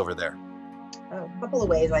guys over there? A couple of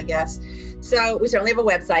ways, I guess. So we certainly have a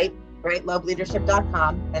website, right?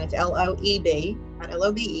 LoebLeadership.com, and it's LOEB, not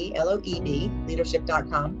LOBE, LOEB,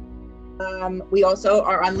 leadership.com. We also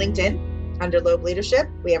are on LinkedIn under Loeb Leadership.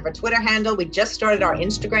 We have our Twitter handle. We just started our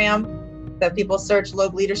Instagram. So if people search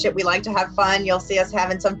Loeb Leadership, we like to have fun. You'll see us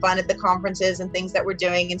having some fun at the conferences and things that we're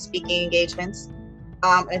doing and speaking engagements.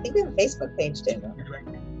 And I think we have a Facebook page too.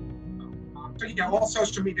 So yeah, all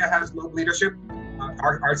social media has Loeb Leadership.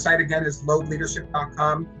 Our site again is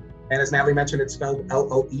loebleadership.com. And as Natalie mentioned, it's spelled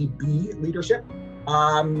LOEB Leadership.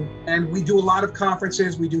 And we do a lot of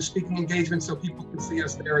conferences. We do speaking engagements so people can see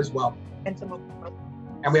us there as well. And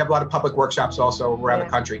we have a lot of public workshops also around the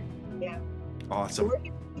country. Yeah. Awesome. So we're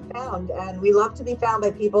here to be found, and we love to be found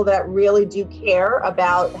by people that really do care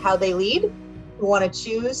about how they lead, who want to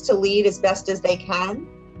choose to lead as best as they can.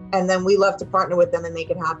 And then we love to partner with them and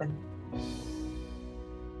make it happen.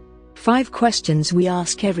 5 questions we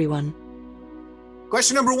ask everyone.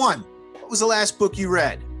 Question number 1. What was the last book you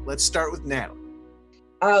read? Let's start with Natalie.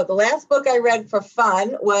 Oh, the last book I read for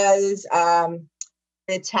fun was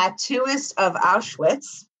The Tattooist of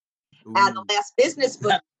Auschwitz. And the last business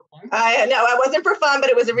book. I know it wasn't for fun, but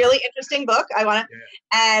it was a really interesting book.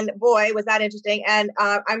 And boy, was that interesting. And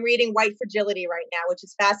I'm reading White Fragility right now, which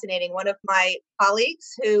is fascinating. One of my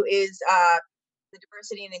colleagues who is the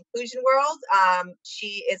diversity and inclusion world.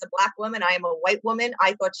 She is a Black woman. I am a white woman.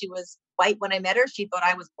 I thought she was white when I met her. She thought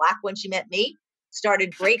I was Black when she met me.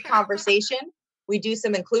 Started great conversation. We do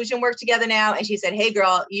some inclusion work together now. And she said, hey,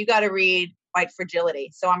 girl, you got to read White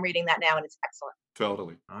Fragility. So I'm reading that now, and it's excellent.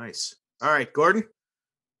 Totally. Nice. All right, Gordon.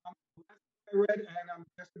 I read, and I'm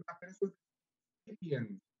just about finished with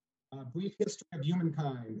Sapiens, Brief History of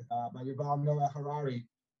Humankind by Yuval Noah Harari.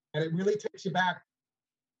 And it really takes you back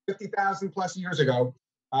 50,000 plus years ago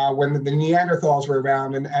when the Neanderthals were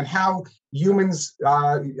around, and how humans,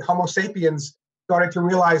 Homo sapiens, started to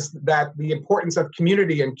realize that the importance of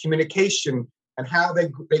community and communication, and how they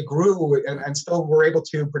grew and still were able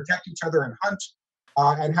to protect each other and hunt,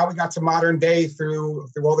 and how we got to modern day through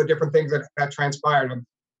all the different things that transpired. I'm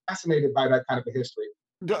fascinated by that kind of a history.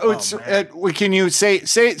 Can you say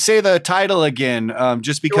the title again?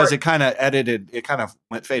 Just because Sure. it kind of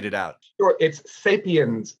faded out. Sure, it's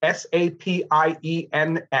Sapiens, Sapiens.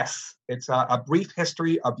 It's a brief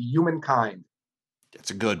history of humankind.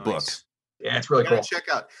 It's a good book. Yeah, it's really cool.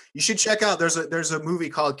 You should check out. There's a movie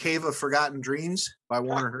called Cave of Forgotten Dreams by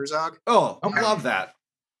Werner Herzog. Oh, Okay. I love that.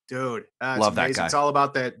 Dude, Love that guy. It's all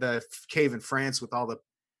about the cave in France with all the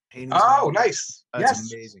paintings. Oh, nice. It's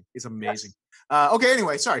Yes. amazing. It's amazing. Okay,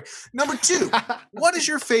 anyway, sorry. Number 2, what is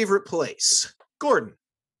your favorite place? Gordon.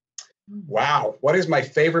 Wow. What is my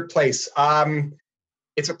favorite place?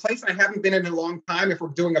 It's a place I haven't been in a long time, if we're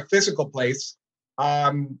doing a physical place.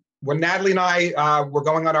 When Natalie and I were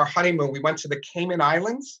going on our honeymoon, we went to the Cayman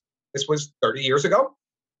Islands. This was 30 years ago.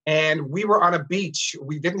 And we were on a beach.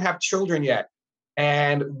 We didn't have children yet.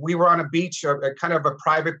 And we were on a beach, a kind of a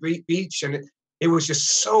private beach. And it was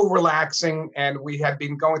just so relaxing. And we had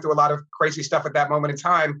been going through a lot of crazy stuff at that moment in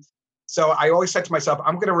time. So I always said to myself,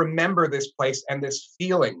 I'm going to remember this place and this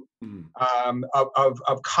feeling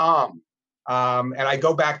of calm. And I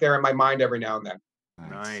go back there in my mind every now and then.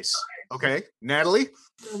 Nice. Okay, Natalie.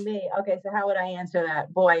 For me, okay, so how would I answer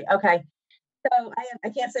that? Boy, okay. So I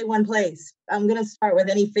can't say one place. I'm going to start with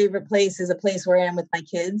any favorite place is a place where I am with my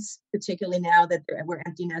kids, particularly now that we're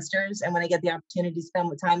empty nesters. And when I get the opportunity to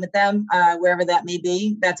spend time with them, wherever that may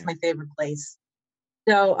be, that's my favorite place.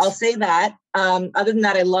 So I'll say that. Other than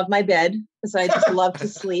that, I love my bed because I just love to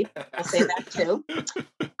sleep. I'll say that too.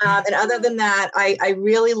 And other than that, I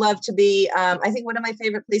really love to be, I think one of my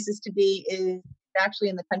favorite places to be is actually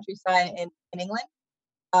in the countryside in England.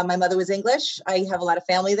 My mother was English. I have a lot of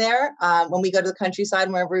family there. When we go to the countryside,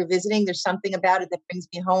 wherever we're visiting, there's something about it that brings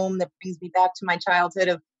me home, that brings me back to my childhood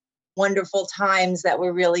of wonderful times that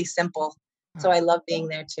were really simple. So I love being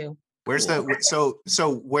there too. Where's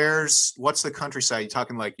what's the countryside? You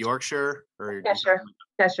talking like Yorkshire or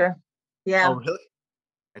Cheshire. Yeah. Oh, really?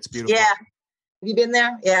 It's beautiful. Yeah. Have you been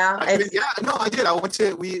there? Yeah. I did. I went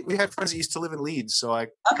to, we had friends that used to live in Leeds, so I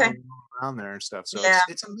Okay. around there and stuff. So Yeah.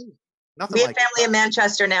 it's amazing. Nothing We have like family in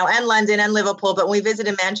Manchester now, and London and Liverpool. But when we visit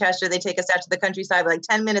in Manchester, they take us out to the countryside, like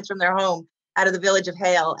 10 minutes from their home, out of the village of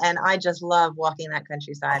Hale. And I just love walking that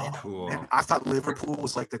countryside. Oh, Cool. man, I thought Liverpool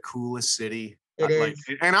was like the coolest city. It is.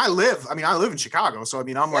 And I live in Chicago. So,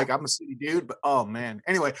 I'm like, I'm a city dude, but oh man.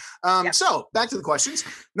 Anyway, so back to the questions.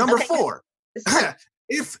 Number 4,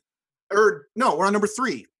 we're on number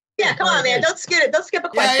 3. Yeah, come on, man. Don't skip it. Don't skip a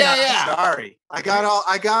question. Yeah. Sorry. I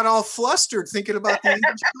got all flustered thinking about the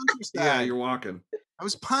English countryside. Yeah, you're walking. I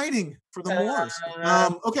was pining for the moors.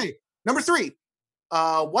 Okay. Number 3.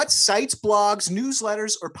 What sites, blogs,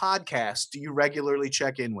 newsletters, or podcasts do you regularly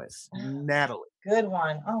check in with? Natalie. Good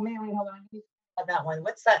one. Oh man, wait, hold on. That one.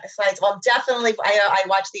 What's that site? Well, definitely. I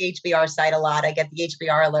watch the HBR site a lot. I get the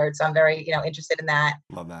HBR alerts. So I'm very, interested in that.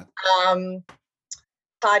 Love that.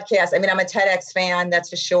 Podcast. I mean, I'm a TEDx fan. That's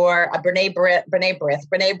for sure. Brene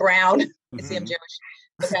Brown. I see I'm Jewish.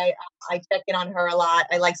 Okay, I check in on her a lot.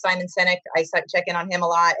 I like Simon Sinek. I check in on him a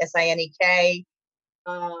lot. Sinek.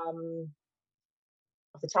 Off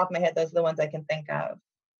the top of my head, those are the ones I can think of.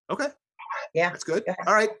 Okay. Yeah, that's good.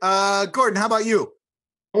 All right, Gordon, how about you?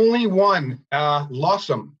 Only one,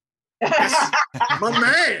 Lawsome. My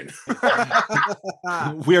man.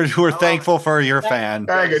 We're thankful for your fan.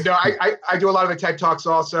 Very good. No, I do a lot of the TED Talks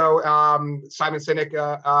also. Simon Sinek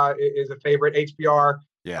is a favorite. HBR.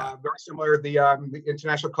 Yeah. Very similar. The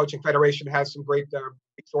International Coaching Federation has some great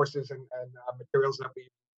resources and materials that we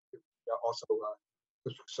also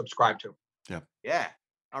subscribe to. Yeah. Yeah.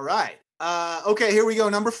 All right. Okay, here we go.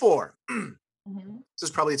 Number 4. This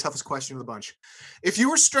is probably the toughest question of the bunch. If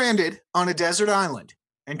you were stranded on a desert island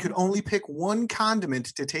and could only pick one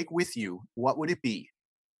condiment to take with you, what would it be?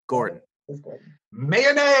 Gordon.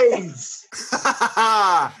 Mayonnaise.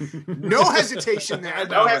 No hesitation there.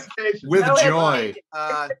 No hesitation. With No joy.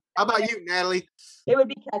 How about you, Natalie? It would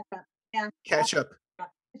be ketchup. Yeah. Ketchup.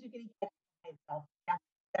 You can eat ketchup by itself. Yeah,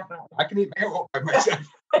 definitely. I can eat mayo by myself.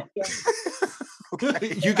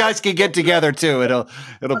 Okay. You guys can get together too. It'll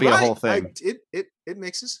be a whole thing. It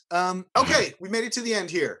mixes. Okay, we made it to the end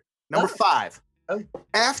here. Number 5.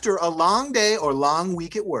 After a long day or long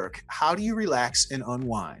week at work, how do you relax and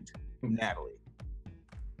unwind? Natalie.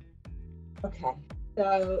 Okay.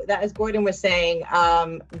 So that, as Gordon was saying,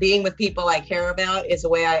 being with people I care about is the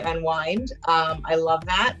way I unwind. I love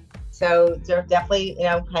that. So they're definitely,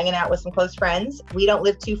 hanging out with some close friends. We don't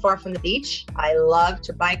live too far from the beach. I love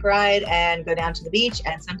to bike ride and go down to the beach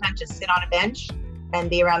and sometimes just sit on a bench and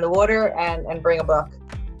be around the water and bring a book.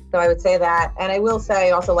 So I would say that. And I will say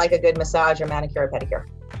I also like a good massage or manicure or pedicure.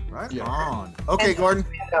 Right on. Okay, Gordon.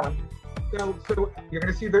 So you're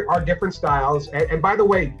going to see our different styles. And by the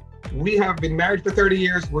way, we have been married for 30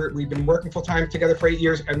 years. We've been working full time together for 8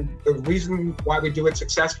 years. And the reason why we do it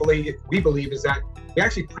successfully, we believe, is that we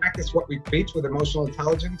actually practice what we preach with emotional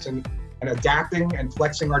intelligence and adapting and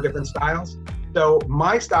flexing our different styles. So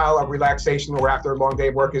my style of relaxation or after a long day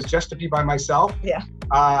of work is just to be by myself. Yeah.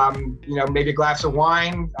 Maybe a glass of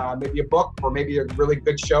wine, maybe a book, or maybe a really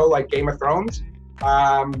good show like Game of Thrones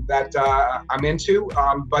that I'm into.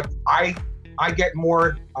 But I get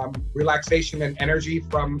more relaxation and energy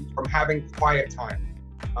from having quiet time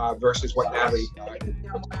versus what Natalie.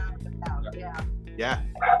 Yeah.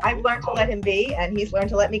 I've learned to let him be, and he's learned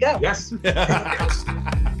to let me go. Yes.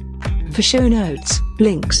 For show notes,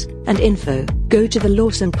 links, and info, go to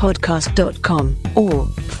thelawsomepodcast.com or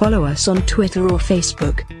follow us on Twitter or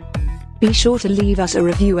Facebook. Be sure to leave us a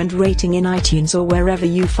review and rating in iTunes or wherever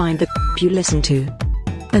you find the you listen to.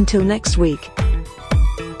 Until next week,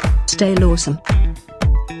 stay lawsome.